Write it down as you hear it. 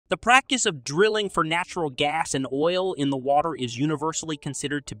The practice of drilling for natural gas and oil in the water is universally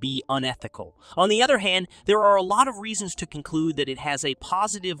considered to be unethical. On the other hand, there are a lot of reasons to conclude that it has a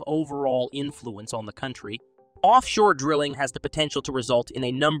positive overall influence on the country. Offshore drilling has the potential to result in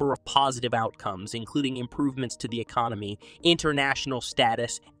a number of positive outcomes, including improvements to the economy, international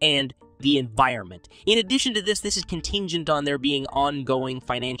status, and the environment. In addition to this is contingent on there being ongoing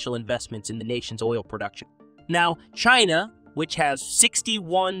financial investments in the nation's oil production. Now, China, which has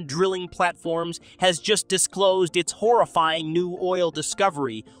 61 drilling platforms, has just disclosed its horrifying new oil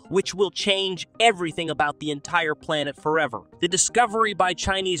discovery, which will change everything about the entire planet forever. The discovery by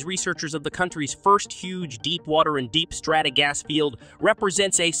Chinese researchers of the country's first huge deepwater and deep strata gas field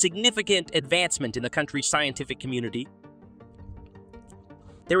represents a significant advancement in the country's scientific community.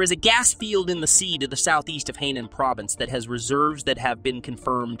 There is a gas field in the sea to the southeast of Hainan Province that has reserves that have been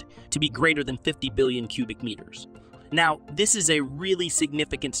confirmed to be greater than 50 billion cubic meters. Now, this is a really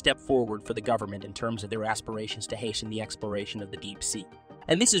significant step forward for the government in terms of their aspirations to hasten the exploration of the deep sea.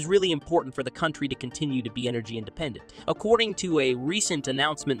 And this is really important for the country to continue to be energy independent. According to a recent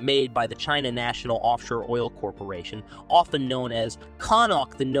announcement made by the China National Offshore Oil Corporation, often known as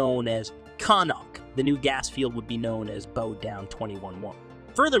CNOOC, the new gas field would be known as Bodown 21-1.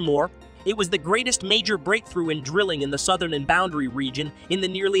 Furthermore, it was the greatest major breakthrough in drilling in the southern and boundary region in the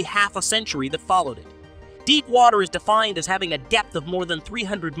nearly half a century that followed it. Deep water is defined as having a depth of more than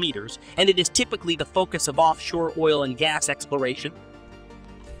 300 meters, and it is typically the focus of offshore oil and gas exploration.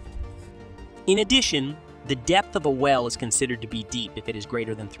 In addition, the depth of a well is considered to be deep if it is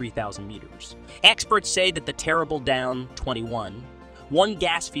greater than 3,000 meters. Experts say that the terrible Down 21, one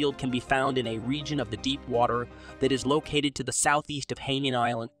gas field can be found in a region of the deep water that is located to the southeast of Hainan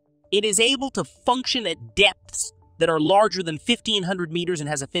Island. It is able to function at depths that are larger than 1,500 meters and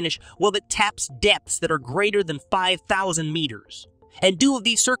has a finish, well, that taps depths that are greater than 5,000 meters. And due to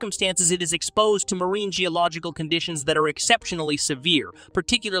these circumstances, it is exposed to marine geological conditions that are exceptionally severe,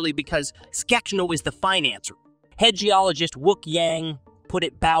 particularly because Skechno is the financer. Head geologist Wook Yang put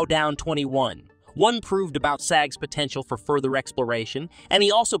it Bodown 21. One proved about SAG's potential for further exploration, and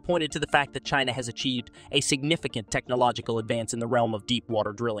he also pointed to the fact that China has achieved a significant technological advance in the realm of deep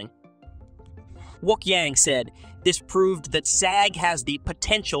water drilling. Wook Yang said, "This proved that SAG has the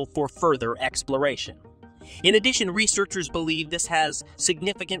potential for further exploration." In addition, researchers believe this has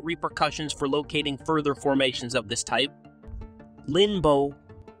significant repercussions for locating further formations of this type. Lin Bo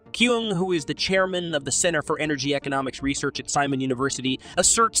Kyung, who is the chairman of the Center for Energy Economics Research at Simon University,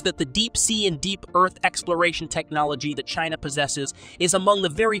 asserts that the deep sea and deep earth exploration technology that China possesses is among the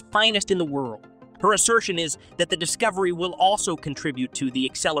very finest in the world. Her assertion is that the discovery will also contribute to the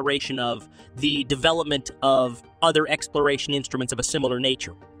acceleration of the development of other exploration instruments of a similar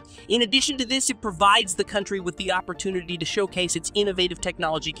nature. In addition to this, it provides the country with the opportunity to showcase its innovative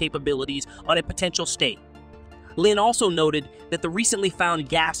technology capabilities on a potential stage. Lin also noted that the recently found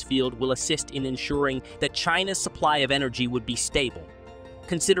gas field will assist in ensuring that China's supply of energy would be stable,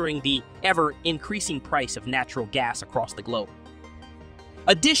 considering the ever-increasing price of natural gas across the globe.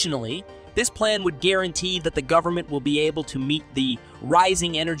 Additionally, this plan would guarantee that the government will be able to meet the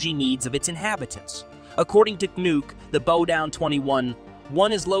rising energy needs of its inhabitants. According to CNOOC, the Bodown 21,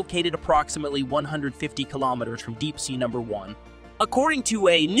 one is located approximately 150 kilometers from Deep Sea Number 1. According to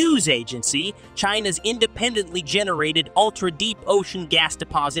a news agency, China's independently generated ultra-deep ocean gas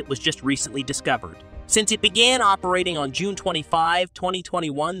deposit was just recently discovered. Since it began operating on June 25,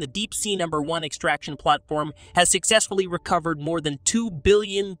 2021, the Deep Sea Number 1 extraction platform has successfully recovered more than 2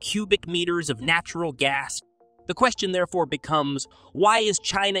 billion cubic meters of natural gas. The question therefore becomes, why is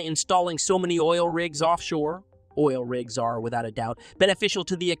China installing so many oil rigs offshore? Oil rigs are, without a doubt, beneficial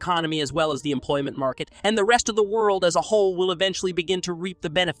to the economy as well as the employment market, and the rest of the world as a whole will eventually begin to reap the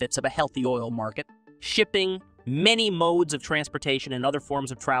benefits of a healthy oil market. Shipping, many modes of transportation, and other forms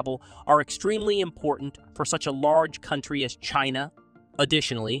of travel are extremely important for such a large country as China.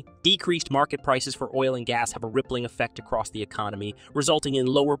 Additionally, decreased market prices for oil and gas have a rippling effect across the economy, resulting in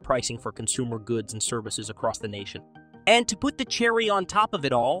lower pricing for consumer goods and services across the nation. And to put the cherry on top of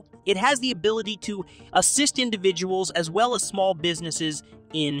it all, it has the ability to assist individuals as well as small businesses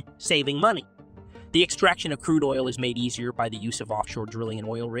in saving money. The extraction of crude oil is made easier by the use of offshore drilling and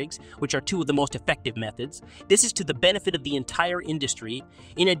oil rigs, which are two of the most effective methods. This is to the benefit of the entire industry.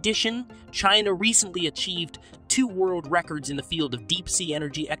 In addition, China recently achieved 2 world records in the field of deep-sea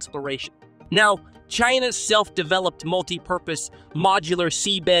energy exploration. Now, China's self-developed multi-purpose modular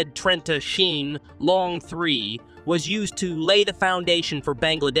seabed Trenta Shin Long 3 was used to lay the foundation for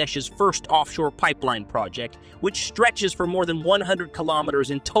Bangladesh's first offshore pipeline project, which stretches for more than 100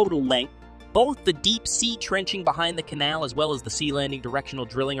 kilometers in total length. Both the deep sea trenching behind the canal as well as the sea landing directional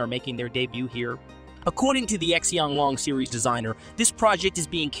drilling are making their debut here. According to the Xianglong series designer, this project is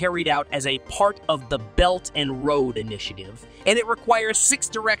being carried out as a part of the Belt and Road Initiative, and it requires 6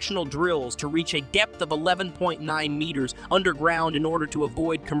 directional drills to reach a depth of 11.9 meters underground in order to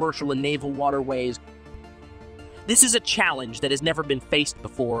avoid commercial and naval waterways. This is a challenge that has never been faced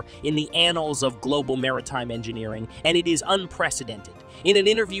before in the annals of global maritime engineering, and it is unprecedented. In an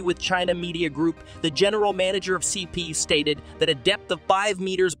interview with China Media Group, the general manager of CP stated that a depth of 5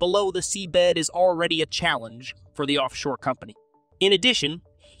 meters below the seabed is already a challenge for the offshore company. In addition,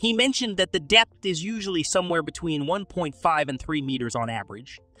 he mentioned that the depth is usually somewhere between 1.5 and 3 meters on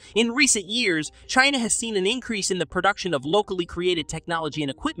average. In recent years, China has seen an increase in the production of locally created technology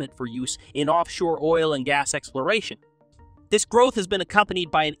and equipment for use in offshore oil and gas exploration. This growth has been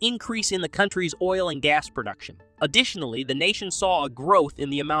accompanied by an increase in the country's oil and gas production. Additionally, the nation saw a growth in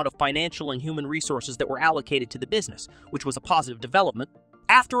the amount of financial and human resources that were allocated to the business, which was a positive development.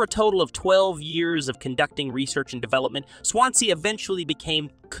 After a total of 12 years of conducting research and development, Swansea eventually became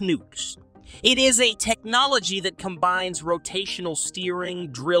CNOOCs. It is a technology that combines rotational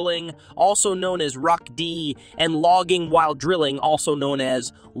steering, drilling, also known as ROCD, and logging while drilling, also known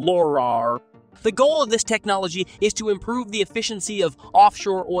as LORAR. The goal of this technology is to improve the efficiency of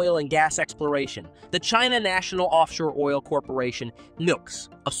offshore oil and gas exploration. The China National Offshore Oil Corporation, NOOCs,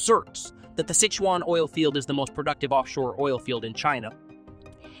 asserts that the Sichuan oil field is the most productive offshore oil field in China.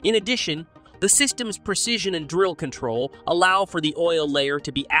 In addition, the system's precision and drill control allow for the oil layer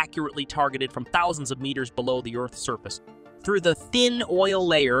to be accurately targeted from thousands of meters below the Earth's surface. Through the thin oil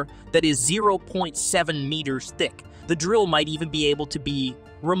layer that is 0.7 meters thick, the drill might even be able to be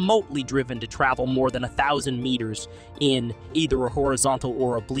remotely driven to travel more than 1,000 meters in either a horizontal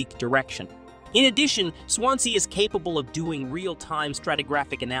or oblique direction. In addition, Swansea is capable of doing real-time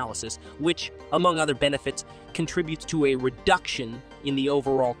stratigraphic analysis, which, among other benefits, contributes to a reduction in the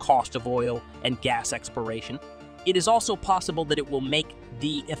overall cost of oil and gas exploration. It is also possible that it will make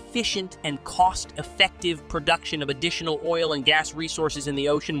the efficient and cost-effective production of additional oil and gas resources in the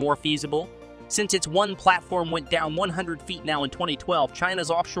ocean more feasible. Since its one platform went down 100 feet now in 2012,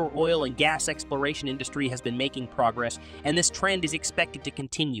 China's offshore oil and gas exploration industry has been making progress, and this trend is expected to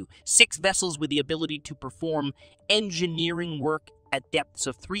continue. 6 vessels with the ability to perform engineering work at depths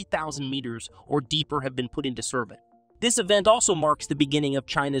of 3,000 meters or deeper have been put into service. This event also marks the beginning of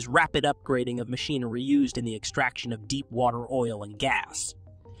China's rapid upgrading of machinery used in the extraction of deep water oil and gas.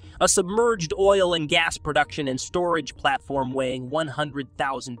 A submerged oil and gas production and storage platform weighing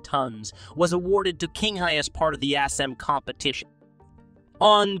 100,000 tons was awarded to Qinghai as part of the ASEM competition.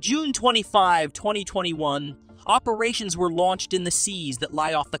 On June 25, 2021, operations were launched in the seas that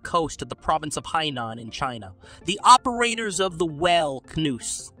lie off the coast of the province of Hainan in China. The operators of the well,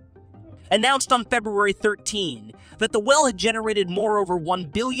 CNOOCs, announced on February 13 that the well had generated moreover 1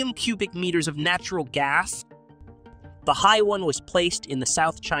 billion cubic meters of natural gas. The high one was placed in the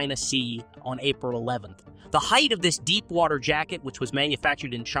South China Sea on April 11th. The height of this deep water jacket, which was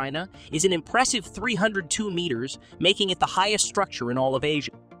manufactured in China, is an impressive 302 meters, making it the highest structure in all of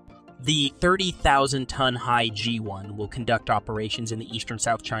Asia. The 30,000-ton high G1 will conduct operations in the eastern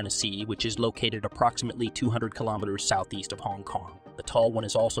South China Sea, which is located approximately 200 kilometers southeast of Hong Kong. The tall one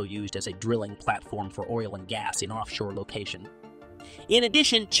is also used as a drilling platform for oil and gas in offshore location. In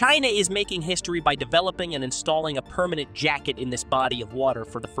addition, China is making history by developing and installing a permanent jacket in this body of water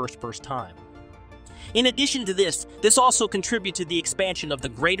for the first time. In addition to this also contributes to the expansion of the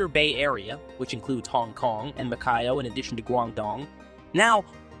Greater Bay Area, which includes Hong Kong and Macau in addition to Guangdong. Now,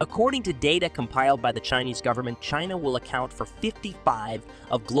 according to data compiled by the Chinese government, China will account for 55%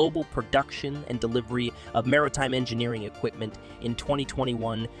 of global production and delivery of maritime engineering equipment in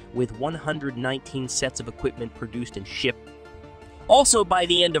 2021, with 119 sets of equipment produced and shipped. Also, by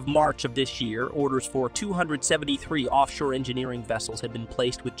the end of March of this year, orders for 273 offshore engineering vessels had been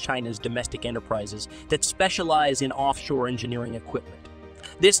placed with China's domestic enterprises that specialize in offshore engineering equipment.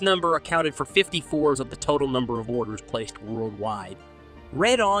 This number accounted for 54% of the total number of orders placed worldwide.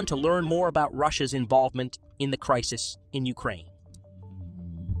 Read on to learn more about Russia's involvement in the crisis in Ukraine.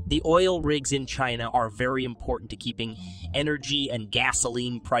 The oil rigs in China are very important to keeping energy and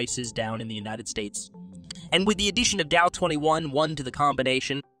gasoline prices down in the United States. And with the addition of Dow 21, 1 to the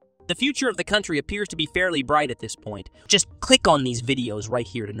combination, the future of the country appears to be fairly bright at this point. Just click on these videos right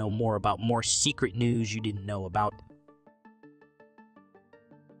here to know more about more secret news you didn't know about.